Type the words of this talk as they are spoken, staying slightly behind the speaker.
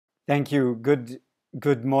Thank you.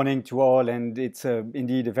 Good morning to all, and it's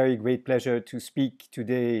indeed a very great pleasure to speak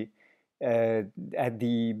today at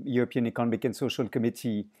the European Economic and Social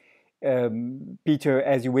Committee. Peter,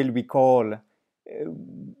 as you will recall,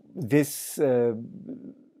 this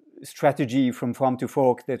strategy from farm to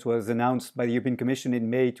fork that was announced by the European Commission in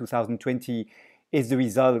May 2020 is the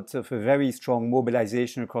result of a very strong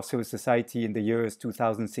mobilization across civil society in the years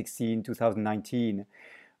 2016, 2019,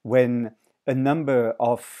 when a number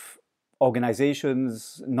of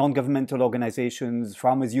organizations, non-governmental organizations,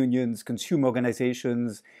 farmers' unions, consumer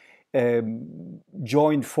organizations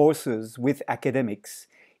joined forces with academics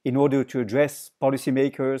in order to address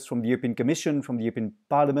policymakers from the European Commission, from the European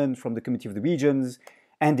Parliament, from the Committee of the Regions,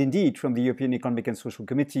 and indeed from the European Economic and Social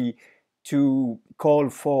Committee to call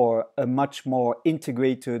for a much more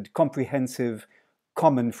integrated, comprehensive,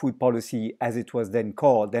 common food policy, as it was then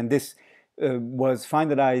called. And this was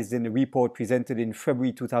finalized in a report presented in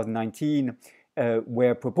February 2019,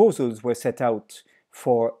 where proposals were set out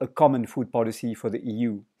for a common food policy for the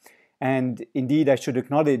EU. And indeed, I should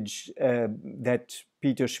acknowledge that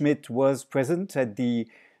Peter Schmidt was present at the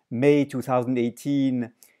May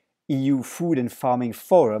 2018 EU Food and Farming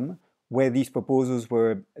Forum, where these proposals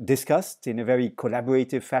were discussed in a very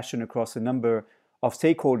collaborative fashion across a number of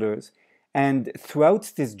stakeholders. And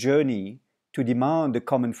throughout this journey to demand a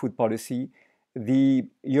common food policy, the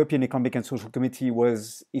European Economic and Social Committee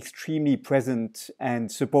was extremely present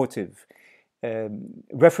and supportive.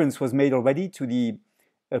 Reference was made already to the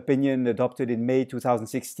opinion adopted in May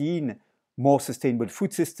 2016, More Sustainable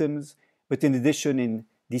Food Systems, but in addition, in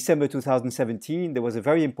December 2017, there was a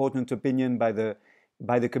very important opinion by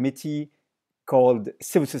the committee called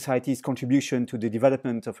Civil Society's Contribution to the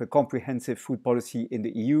Development of a Comprehensive Food Policy in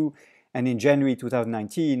the EU, and in January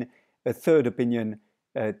 2019, a third opinion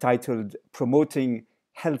titled Promoting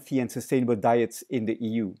Healthy and Sustainable Diets in the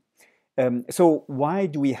EU. So why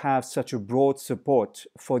do we have such a broad support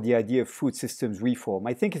for the idea of food systems reform?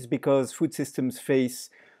 I think it's because food systems face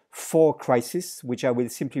four crises, which I will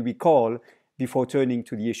simply recall before turning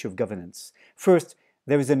to the issue of governance. First,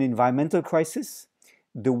 there is an environmental crisis.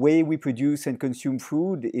 The way we produce and consume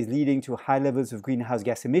food is leading to high levels of greenhouse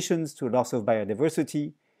gas emissions, to loss of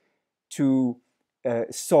biodiversity, to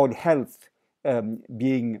soil health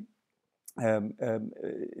being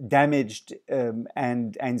damaged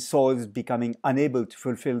and soils becoming unable to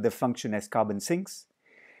fulfill their function as carbon sinks.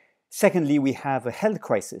 Secondly, we have a health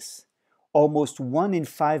crisis. Almost 1 in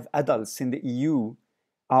 5 adults in the EU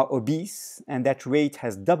are obese, and that rate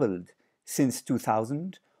has doubled since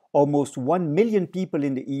 2000. Almost 1 million people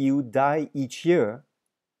in the EU die each year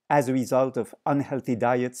as a result of unhealthy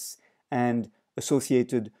diets and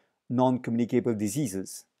associated non-communicable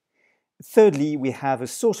diseases. Thirdly, we have a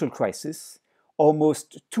social crisis.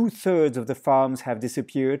 Almost 2/3 of the farms have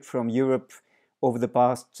disappeared from Europe over the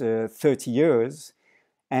past 30 years,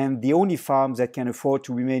 and the only farms that can afford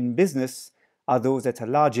to remain in business are those that are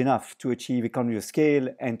large enough to achieve economy of scale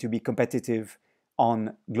and to be competitive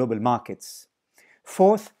on global markets.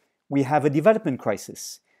 Fourth, we have a development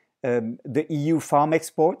crisis. The EU farm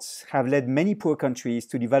exports have led many poor countries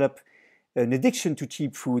to develop an addiction to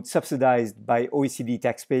cheap food subsidized by OECD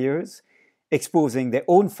taxpayers, exposing their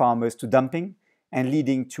own farmers to dumping and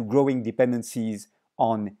leading to growing dependencies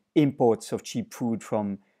on imports of cheap food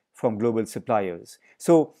from global suppliers.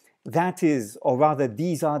 So that is, or rather,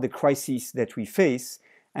 these are the crises that we face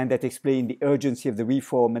and that explain the urgency of the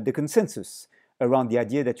reform and the consensus around the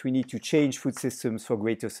idea that we need to change food systems for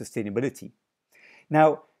greater sustainability.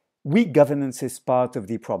 Now, weak governance is part of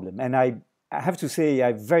the problem, and I have to say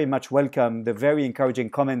I very much welcome the very encouraging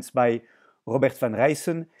comments by Robert van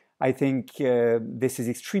Rijssen. I think this is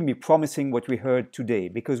extremely promising what we heard today,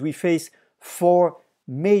 because we face 4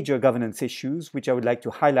 major governance issues which I would like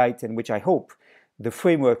to highlight and which I hope the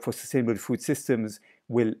framework for sustainable food systems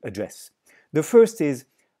will address. The first is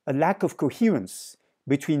a lack of coherence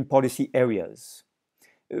between policy areas.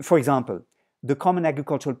 For example, the Common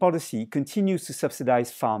Agricultural Policy continues to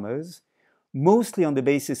subsidize farmers, mostly on the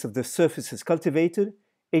basis of the surfaces cultivated,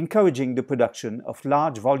 encouraging the production of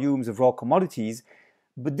large volumes of raw commodities,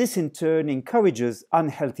 but this in turn encourages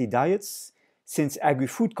unhealthy diets, since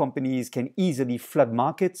agri-food companies can easily flood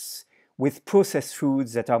markets with processed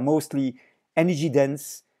foods that are mostly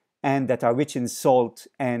energy-dense and that are rich in salt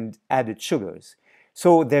and added sugars.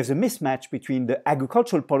 So there's a mismatch between the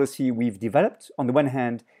agricultural policy we've developed on the one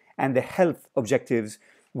hand and the health objectives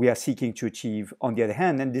we are seeking to achieve on the other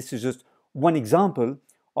hand. And this is just one example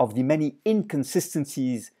of the many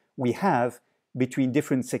inconsistencies we have between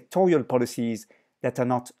different sectorial policies that are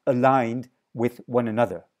not aligned with one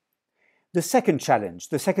another. The second challenge,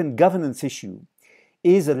 the second governance issue,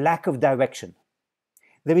 is a lack of direction.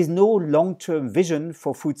 There is no long-term vision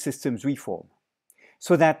for food systems reform.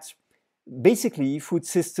 So that basically food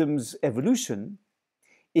systems evolution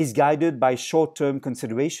is guided by short-term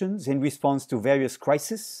considerations in response to various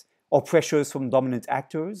crises or pressures from dominant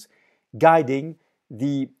actors, guiding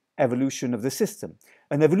the evolution of the system.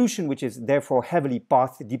 An evolution which is therefore heavily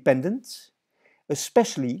path-dependent,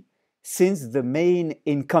 especially since the main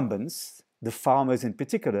incumbents, the farmers in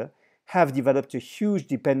particular, have developed a huge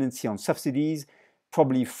dependency on subsidies.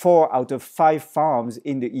 Probably 4 out of 5 farms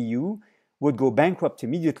in the EU would go bankrupt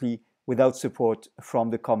immediately without support from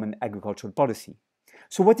the common agricultural policy.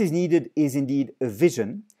 So what is needed is indeed a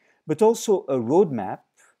vision, but also a roadmap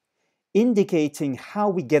indicating how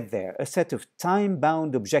we get there, a set of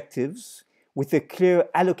time-bound objectives with a clear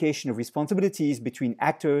allocation of responsibilities between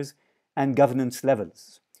actors and governance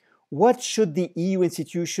levels. What should the EU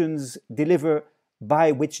institutions deliver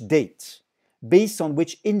by which date, based on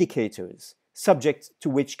which indicators, subject to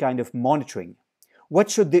which kind of monitoring? What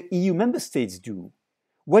should the EU member states do?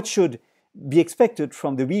 What should be expected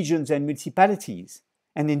from the regions and municipalities?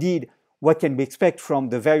 And indeed, what can we expect from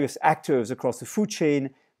the various actors across the food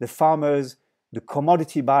chain, the farmers, the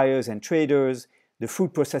commodity buyers and traders, the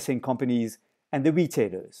food processing companies, and the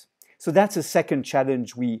retailers? So that's a second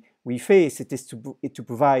challenge we face, it is to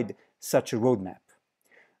provide such a roadmap.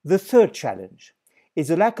 The third challenge is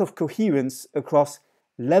a lack of coherence across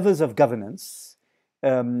levels of governance,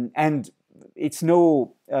 and it's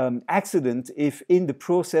no accident if in the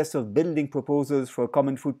process of building proposals for a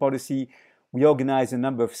common food policy, we organize a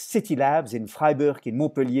number of city labs in Freiburg, in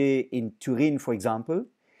Montpellier, in Turin, for example.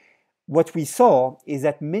 What we saw is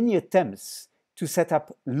that many attempts to set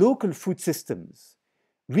up local food systems,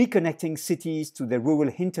 reconnecting cities to their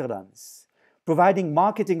rural hinterlands, providing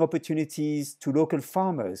marketing opportunities to local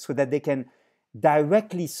farmers so that they can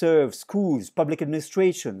directly serve schools, public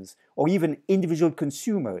administrations, or even individual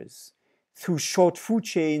consumers through short food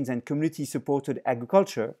chains and community-supported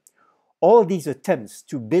agriculture. All these attempts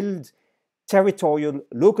to build territorial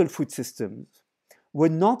local food systems were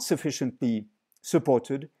not sufficiently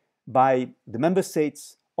supported by the member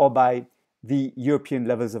states or by the European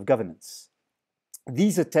levels of governance.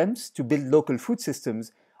 These attempts to build local food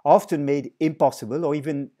systems are often made impossible or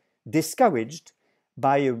even discouraged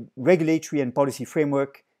by a regulatory and policy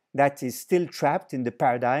framework that is still trapped in the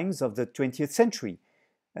paradigms of the 20th century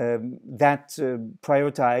that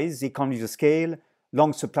prioritize economies of scale,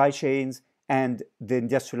 long supply chains, and the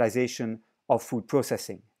industrialization of food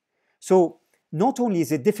processing. So not only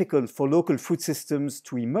is it difficult for local food systems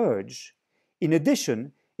to emerge, in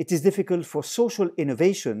addition, it is difficult for social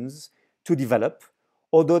innovations to develop,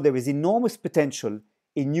 although there is enormous potential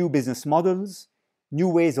in new business models, new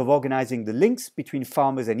ways of organizing the links between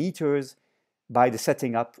farmers and eaters by the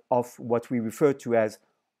setting up of what we refer to as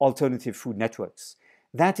alternative food networks.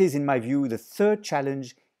 That is, in my view, the third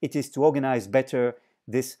challenge. It is to organize better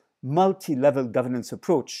this multi-level governance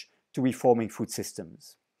approach to reforming food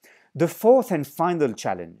systems. The fourth and final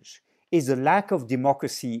challenge is the lack of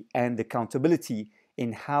democracy and accountability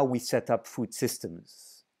in how we set up food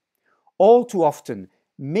systems. All too often,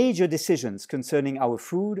 major decisions concerning our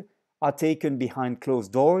food are taken behind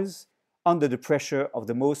closed doors under the pressure of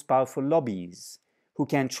the most powerful lobbies, who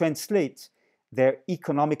can translate their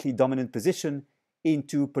economically dominant position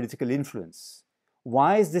into political influence.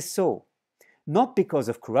 Why is this so? Not because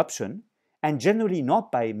of corruption, and generally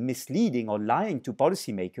not by misleading or lying to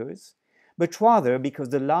policymakers, but rather because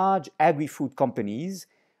the large agri-food companies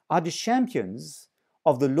are the champions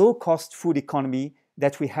of the low-cost food economy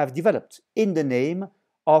that we have developed in the name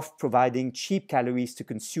of providing cheap calories to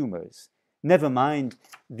consumers. Never mind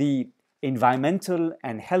the environmental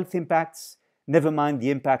and health impacts, never mind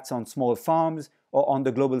the impacts on small farms or on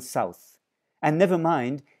the global south. And never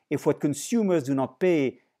mind if what consumers do not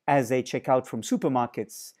pay as they check out from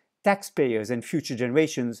supermarkets, taxpayers and future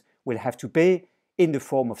generations will have to pay in the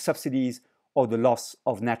form of subsidies or the loss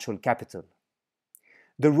of natural capital.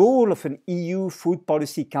 The role of an EU Food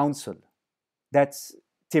Policy Council, that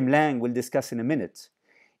Tim Lang will discuss in a minute,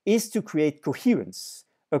 is to create coherence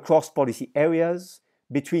across policy areas,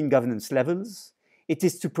 between governance levels. It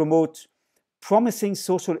is to promote promising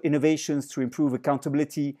social innovations to improve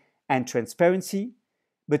accountability and transparency,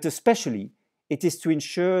 but especially it is to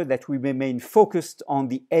ensure that we remain focused on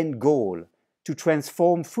the end goal, to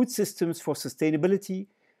transform food systems for sustainability,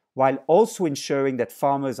 while also ensuring that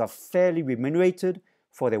farmers are fairly remunerated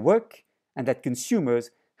for their work and that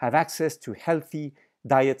consumers have access to healthy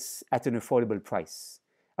diets at an affordable price.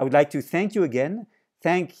 I would like to thank you again,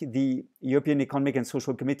 thank the European Economic and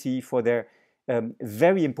Social Committee for their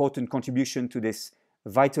very important contribution to this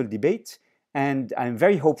vital debate. and I'm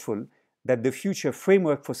very hopeful that the future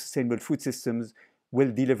framework for sustainable food systems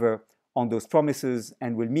will deliver on those promises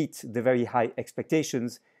and will meet the very high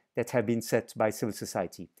expectations that have been set by civil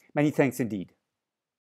society. Many thanks indeed.